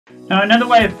Now, another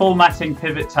way of formatting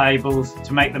pivot tables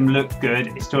to make them look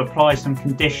good is to apply some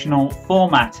conditional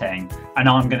formatting, and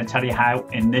I'm going to tell you how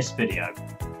in this video.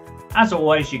 As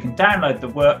always, you can download the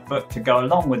workbook to go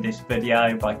along with this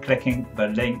video by clicking the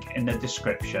link in the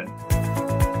description.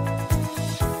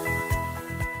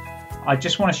 I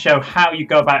just want to show how you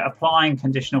go about applying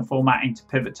conditional formatting to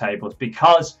pivot tables,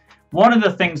 because one of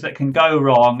the things that can go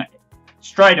wrong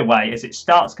straight away is it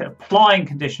starts applying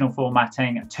conditional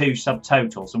formatting to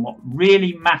subtotals, and what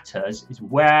really matters is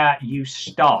where you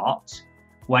start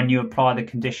when you apply the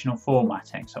conditional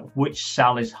formatting, so which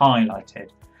cell is highlighted.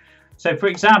 So for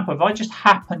example, if I just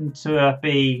happen to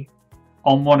be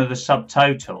on one of the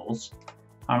subtotals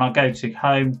and I go to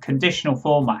Home, Conditional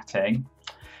Formatting,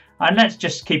 and let's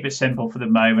just keep it simple for the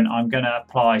moment, I'm going to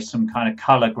apply some kind of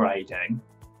color grading,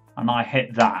 and I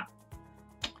hit that.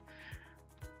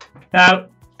 Now,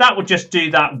 that will just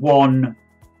do that one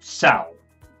cell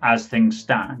as things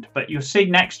stand, but you'll see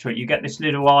next to it you get this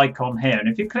little icon here, and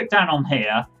if you click down on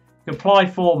here, you can apply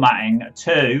formatting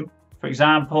to, for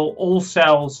example, all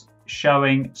cells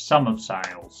showing sum of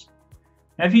sales.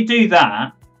 Now, if you do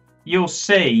that, you'll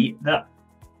see that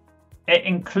it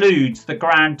includes the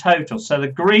grand total. So the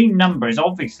green number is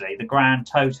obviously the grand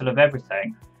total of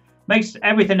everything. Makes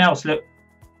everything else look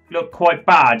quite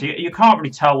bad. You can't really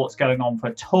tell what's going on for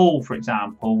a tool, for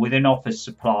example, within office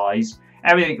supplies.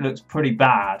 Everything looks pretty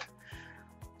bad.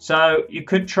 So you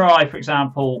could try, for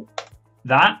example,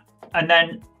 that, and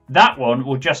then that one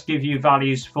will just give you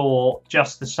values for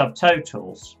just the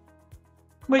subtotals,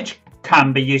 which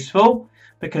can be useful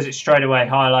because it's straight away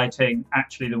highlighting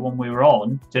actually the one we were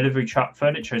on. Delivery truck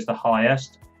furniture is the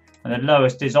highest, and the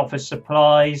lowest is office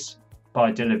supplies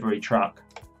by delivery truck.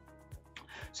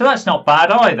 So that's not bad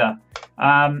either.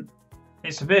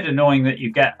 It's a bit annoying that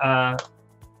you get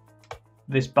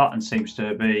this button seems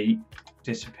to be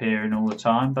disappearing all the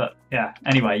time, but yeah,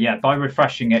 anyway, yeah, by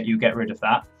refreshing it you get rid of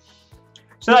that.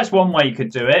 So that's one way you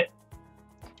could do it.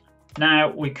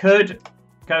 Now we could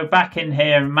go back in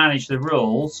here and manage the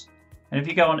rules, and if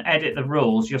you go and edit the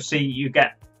rules, you'll see you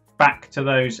get back to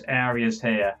those areas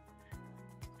here.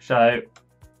 So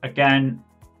again,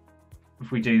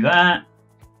 if we do that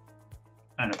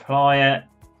and apply it,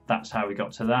 that's how we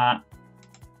got to that.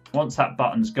 Once that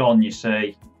button's gone, you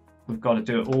see we've got to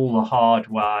do it all the hard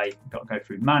way. We've got to go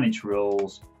through manage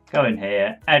rules, go in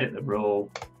here, edit the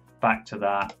rule, back to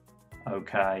that,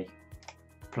 okay,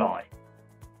 apply.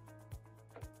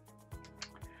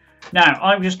 Now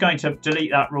I'm just going to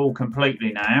delete that rule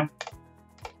completely now,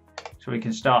 so we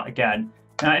can start again.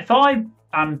 Now if I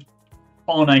am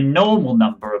on a normal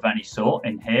number of any sort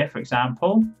in here, for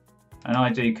example, and I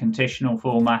do conditional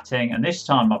formatting, and this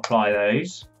time I apply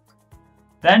those,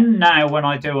 then now when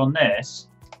I do on this,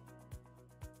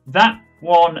 that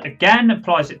one again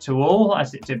applies it to all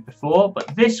as it did before,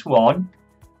 but this one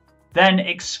then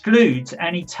excludes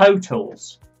any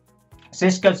totals. So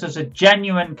this gives us a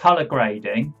genuine color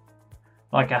grading,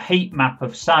 like a heat map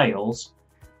of sales,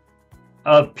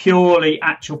 of purely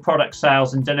actual product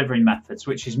sales and delivery methods,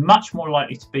 which is much more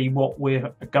likely to be what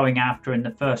we're going after in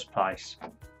the first place.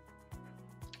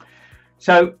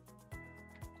 So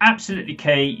absolutely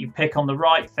key, you pick on the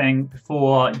right thing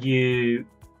before you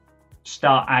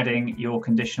start adding your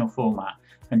conditional format.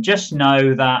 And just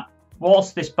know that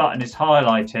whilst this button is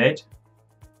highlighted,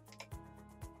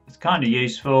 it's kind of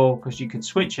useful because you can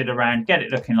switch it around, get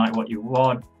it looking like what you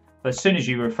want. But as soon as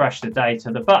you refresh the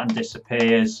data, the button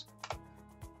disappears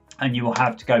and you will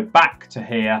have to go back to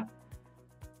here,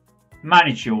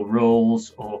 manage your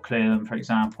rules or clear them, for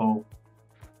example,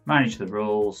 manage the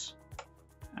rules,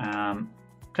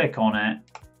 click on it,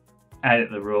 edit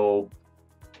the rule,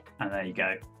 and there you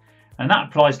go. And that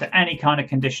applies to any kind of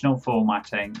conditional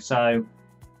formatting. So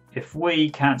if we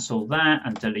cancel that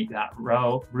and delete that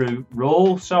rule,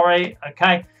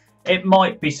 okay, it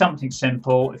might be something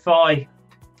simple. If I'm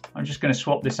just going to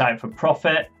swap this out for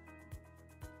profit.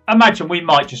 Imagine we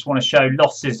might just want to show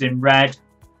losses in red.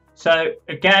 So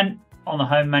again, on the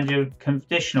home menu,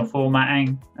 conditional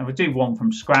formatting, and we'll do one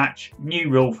from scratch, new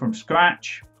rule from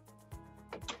scratch.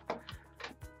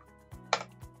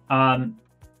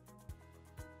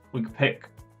 We could pick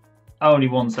only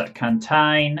ones that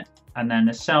contain, and then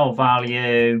the cell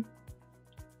value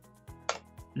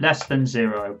less than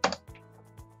 0.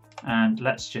 And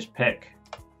let's just pick,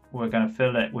 we're going to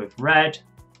fill it with red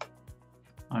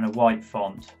and a white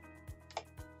font.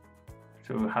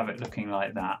 So we'll have it looking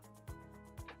like that.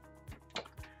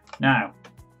 Now,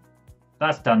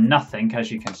 that's done nothing, as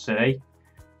you can see.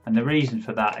 And the reason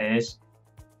for that is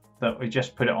that we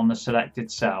just put it on the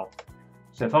selected cell.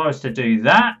 So if I was to do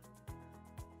that,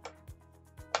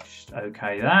 just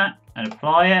OK that, and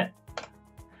apply it.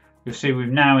 You'll see we've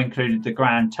now included the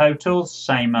grand totals,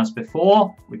 same as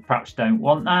before. We perhaps don't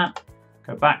want that.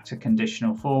 Go back to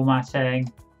conditional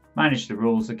formatting, manage the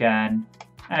rules again,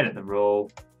 edit the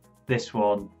rule, this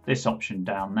one, this option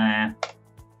down there,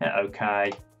 hit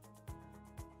OK,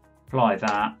 apply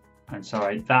that, and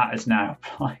sorry, that is now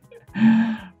applied.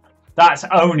 That's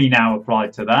only now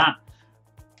applied to that.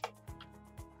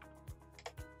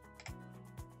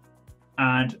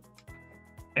 And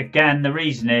again, the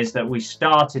reason is that we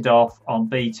started off on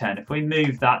B10. If we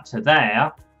move that to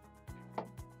there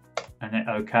and hit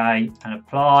OK and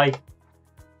apply,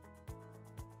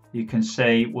 you can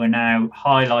see we're now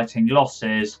highlighting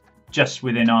losses just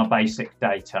within our basic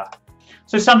data.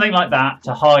 So something like that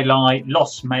to highlight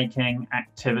loss-making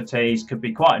activities could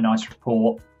be quite a nice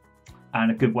report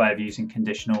and a good way of using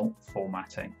conditional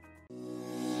formatting.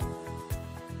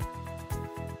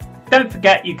 Don't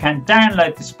forget you can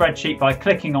download the spreadsheet by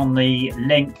clicking on the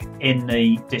link in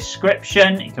the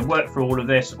description. You can work for all of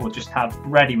this or just have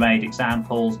ready-made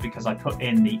examples because I put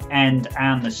in the end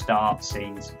and the start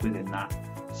scenes within that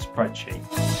spreadsheet.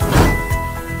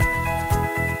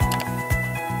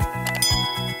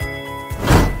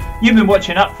 You've been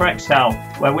watching Up for Excel,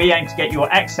 where we aim to get your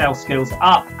Excel skills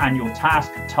up and your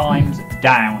task times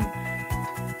down.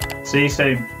 See you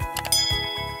soon.